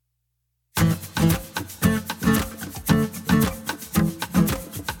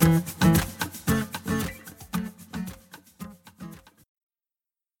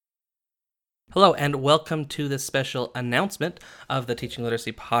Hello, and welcome to this special announcement of the Teaching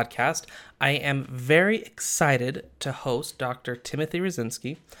Literacy Podcast. I am very excited to host Dr. Timothy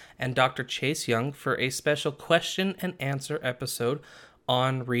Rosinski and Dr. Chase Young for a special question and answer episode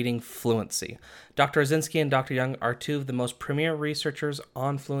on reading fluency. Dr. Rosinski and Dr. Young are two of the most premier researchers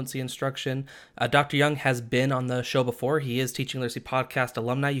on fluency instruction. Dr. Young has been on the show before. He is Teaching Literacy Podcast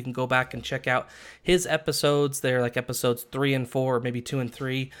alumni. You can go back and check out his episodes. They're like episodes 3 and 4, or maybe 2 and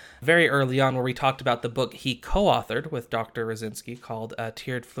 3, very early on, where we talked about the book he co-authored with Dr. Rosinski called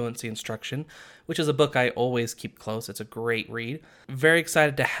Tiered Fluency Instruction, which is a book I always keep close. It's a great read. Very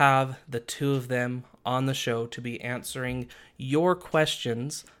excited to have the two of them on the show to be answering your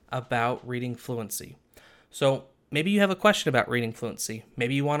questions about reading fluency. So maybe you have a question about reading fluency.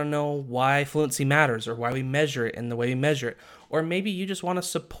 Maybe you want to know why fluency matters or why we measure it in the way we measure it. Or maybe you just want to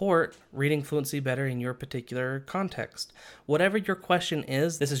support reading fluency better in your particular context. Whatever your question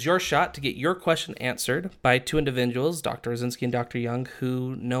is, this is your shot to get your question answered by two individuals, Dr. Rosinski and Dr. Young,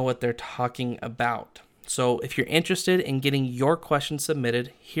 who know what they're talking about. So if you're interested in getting your question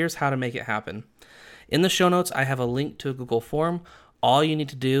submitted, here's how to make it happen. In the show notes, I have a link to a Google form. All you need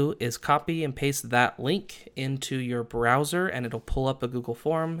to do is copy and paste that link into your browser, and it'll pull up a Google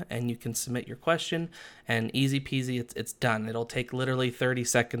form, and you can submit your question, and easy peasy, it's done. It'll take literally 30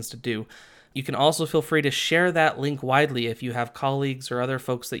 seconds to do. You can also feel free to share that link widely. If you have colleagues or other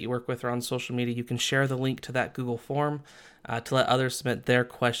folks that you work with or on social media, you can share the link to that Google form to let others submit their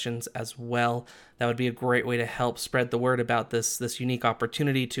questions as well. That would be a great way to help spread the word about this unique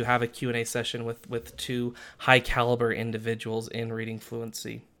opportunity to have a Q&A session with two high-caliber individuals in reading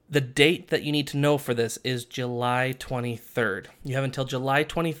fluency. The date that you need to know for this is July 23rd. You have until July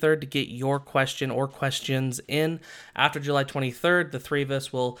 23rd to get your question or questions in. After July 23rd, the three of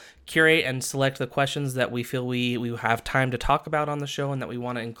us will curate and select the questions that we feel we have time to talk about on the show and that we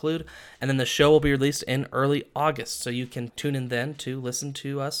want to include. And then the show will be released in early August, so you can tune in then to listen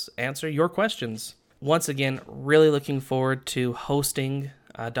to us answer your questions. Once again, really looking forward to hosting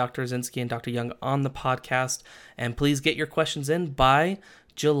Dr. Rosinski and Dr. Young on the podcast. And please get your questions in by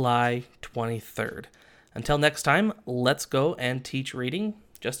July 23rd. Until next time, let's go and teach reading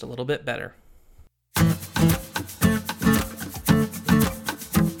just a little bit better.